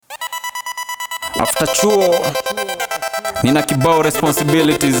After chuo nina kibao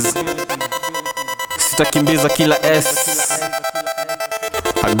responsibilities, sitakimbiza kila S.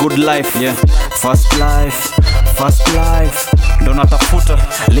 A good life, yeah. Fast life ndo natafuta.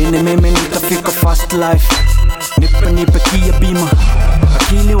 Lini mimi nitafika fast life? Nipe kia bima,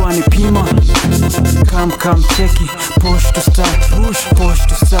 akili wanipima. Come cheki, push to start, push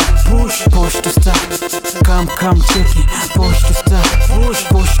to start, push to start. Come cheki, push to start,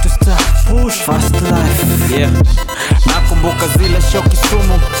 push to start, fast life, yeah. Nakumbuka zile show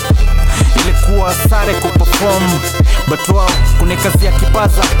Kisumu, ilikuwa sare kuperform, but wow, kunikazia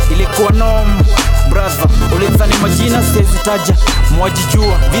kipaza ilikuwa norm. Brother, ulizani majina siwezi taja,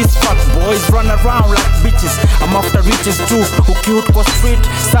 mwajijua. These fuck boys run around like bitches. I'm after riches too, ukiut kwa street,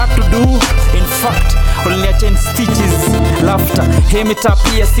 start to do. In fact, uliniacha in stitches. Laughter, hear me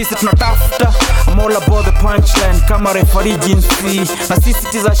tapia, sisi tunatafuta. I'm all about the punchline, kama referee jinsi. Na sisi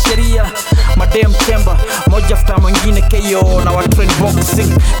tiza sheria, madam chamber, moja after mwingine KO na wa train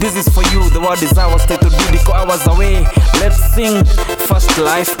boxing. This is for you, the word is ours, stay to Didiko hours away. Let's sing fast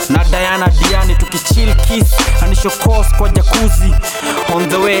life, na Diani tukichill kiss, anisho course kwa jacuzzi. On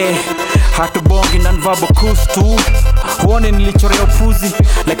the way, hatubongi na nvabo cruise too. Huone nilichorea upuzi,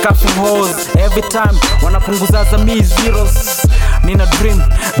 like cuffing hoes. Every time, wanapunguza za me zeros. Nina dream,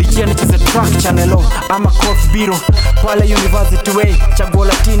 DJ nicheze track channel ama course biro. Pale university way, chaguo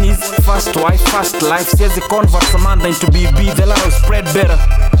latini is fast life. Siezi convert Samantha into BB, the life spread better.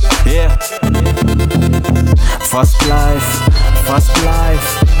 Yeah. Fast life.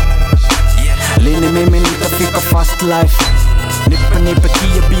 Lini mimi nitafika fast life? Nipe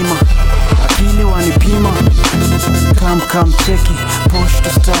kia bima, akili wanipima. Come cheki, push to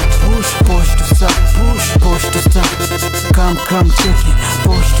start, push to start, push to start. Come cheki,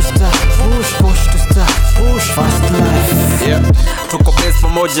 push to start, push to start, fast life, yeah. Tuko base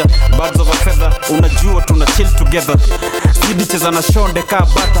pamoja, birds of a feather, unajua tuna chill together. Zidi cheza na shonde kaa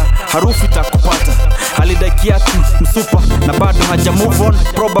bata, harufu itakupata. Halidai kiatu, msupa, na bado haja move on.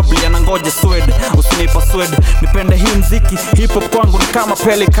 Probably anangoja swed, usinipa swed. Nipende hii mziki, hip hop kwangu ni kama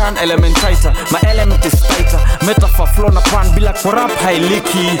pelican. Element tighter, my element is tighter. Metaphor flow na pan bila kwa rap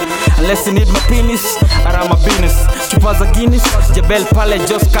hailiki. Unless you need my penis, arama business. Chupa za Guinness, Jebel pale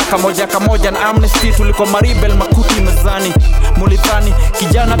Jos kaka moja na Amnesty. Tuliko maribel makuti mezani. Mulithani,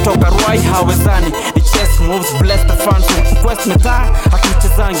 kijana toka Ruai hawezani. Ni chess moves, bless the fans. Quest meta,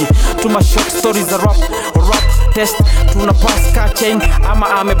 hakichezangi. Tuma short stories za rap test. Tuna pass ka chain, ama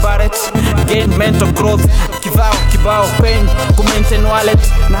ame Barrett. Gain mental growth, kibao pain. Kumaintain wallet,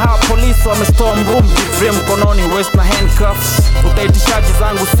 na hawa police wamestorm room. Dream kononi, waist na handcuffs. Utaitishaji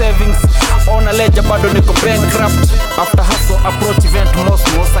zangu savings, ona leja bado niko bankrupt. After hustle, approach event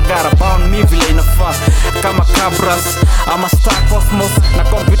Mosmo Sagara. Bound me vile inafaa, kama Cabras ama Star Cosmos. Na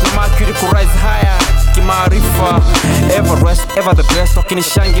compete na Mercury ku rise higher kimaarifa. Ever the best,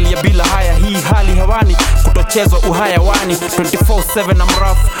 wakinishangilia bila haya. Hii hali hewani, kutochezwa uhayawani. 24/7 na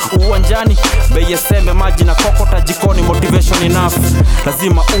mrafu uwanjani. Bei ya sembe, maji na kokota jikoni. Motivation enough,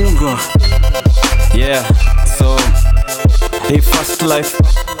 lazima unga. Yeah, so hey, fast life.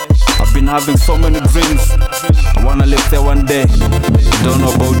 I've been having so many dreams. I wanna live there one day. Don't know